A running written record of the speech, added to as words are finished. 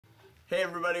Hey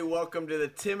everybody, welcome to the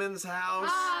Timmons house.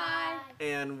 Hi.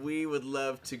 And we would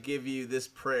love to give you this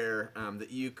prayer that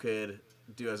you could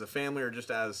do as a family or just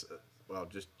as, well,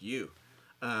 just you.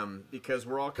 Because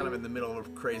we're all kind of in the middle of a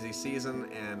crazy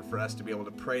season, and for us to be able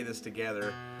to pray this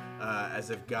together as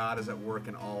if God is at work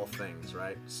in all things,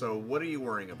 right? So what are you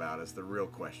worrying about is the real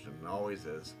question. It always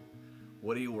is.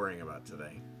 What are you worrying about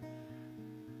today?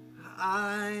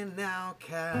 I now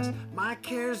cast my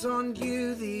cares on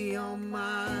you, the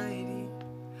Almighty.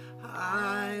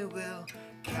 I will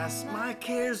cast my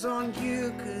cares on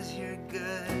you, 'cause you're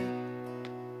good.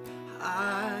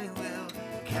 I will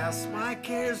cast my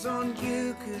cares on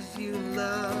you, 'cause you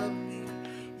love me.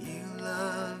 You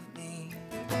love me.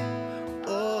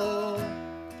 Oh,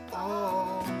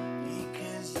 oh,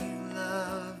 because you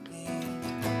love me.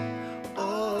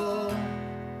 Oh,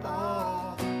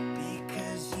 oh,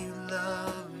 because you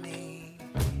love me.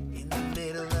 In the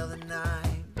middle of the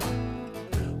night,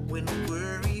 when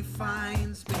worry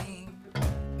finds me,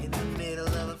 in the middle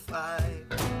of a fight,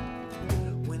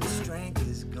 when strength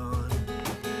is gone,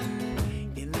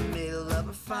 in the middle of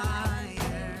a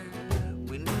fire,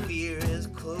 when fear is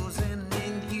closing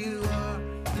in, you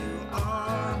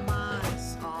are my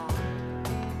song.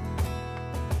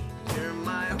 You're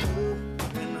my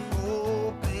hope when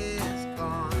hope is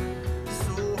gone.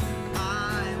 So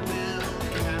I will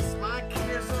cast my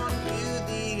cares on you,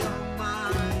 the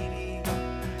Almighty.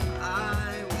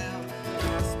 I will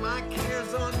cast my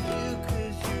cares on you,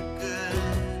 'cause you're good.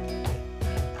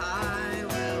 I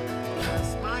will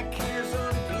cast my cares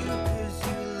on you, 'cause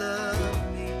you love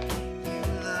me. You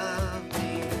love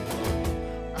me.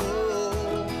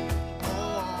 Oh,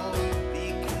 oh,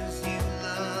 because you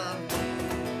love me.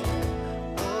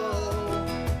 Oh,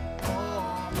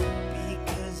 oh,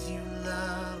 because you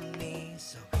love me.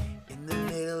 So in the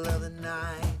middle of the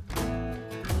night,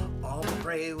 I'll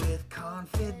pray with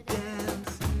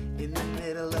confidence. In the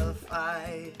middle of a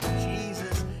fight,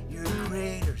 Jesus, you're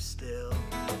greater still.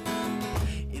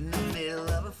 In the middle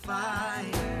of a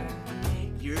fire,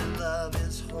 your love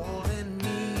is holding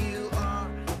me. You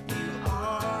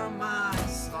are my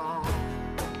song.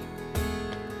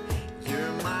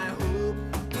 You're my hope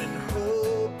when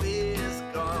hope is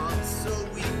gone. So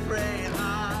we pray,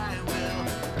 I will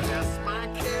cast my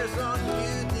cares on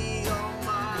you, the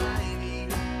Almighty.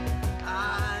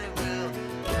 I will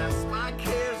cast my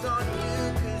cares on you,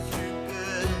 'cause you're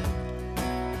good.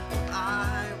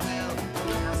 I will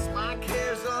cast my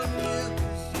cares on you,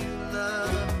 'cause you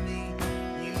love me.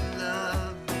 You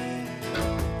love me.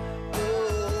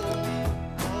 Oh,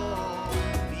 oh,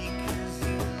 because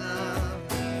you love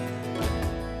me.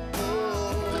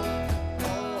 Oh,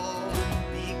 oh,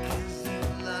 because you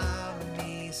love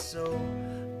me. So,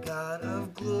 God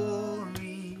of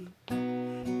glory,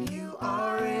 you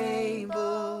are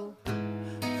able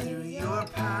through your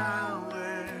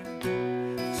power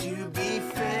to be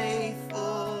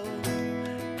faithful.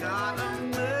 God of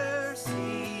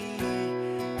mercy,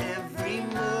 every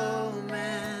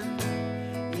moment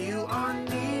you are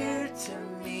near to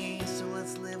me. So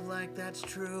let's live like that's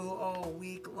true all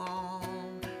week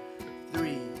long.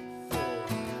 3, 4.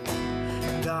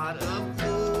 God of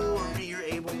glory, you're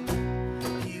able.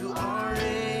 You are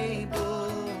able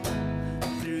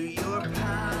through your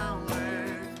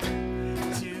power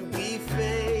to be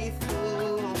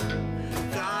faithful.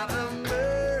 God of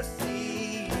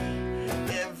mercy,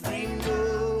 every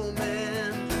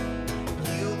moment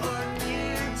you are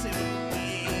near to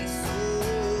me. So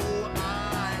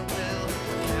I will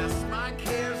cast my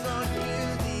cares on you,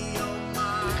 the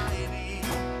Almighty.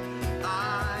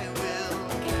 I will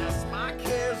cast my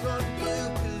cares on you,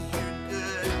 'cause you're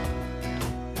good.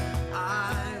 I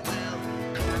will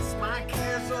cast my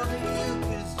cares on you,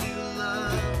 'cause you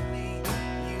love me.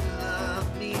 You love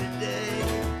me today.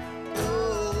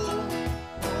 Oh,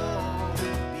 oh,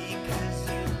 because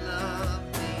you love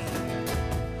me.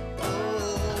 Oh,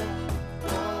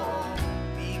 oh,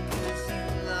 because you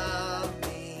love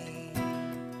me.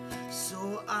 So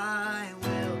I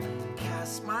will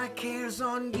cast my cares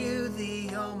on you,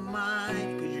 the Almighty,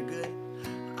 'cause you're good.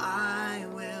 I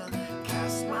will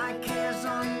cast my cares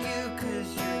on you, 'cause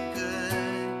you're good.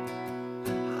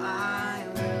 I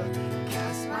will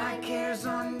cast my cares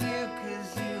on you,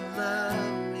 'cause you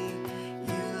love me.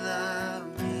 You love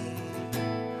me.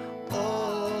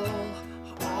 Oh,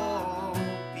 oh,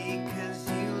 because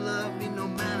you love me no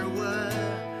matter what.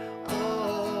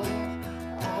 Oh,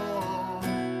 oh,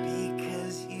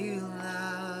 because you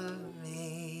love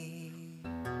me.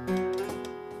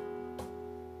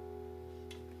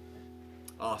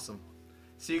 Awesome.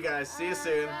 See you guys. See you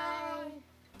soon. Bye.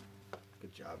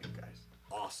 Good job, you guys.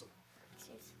 Awesome.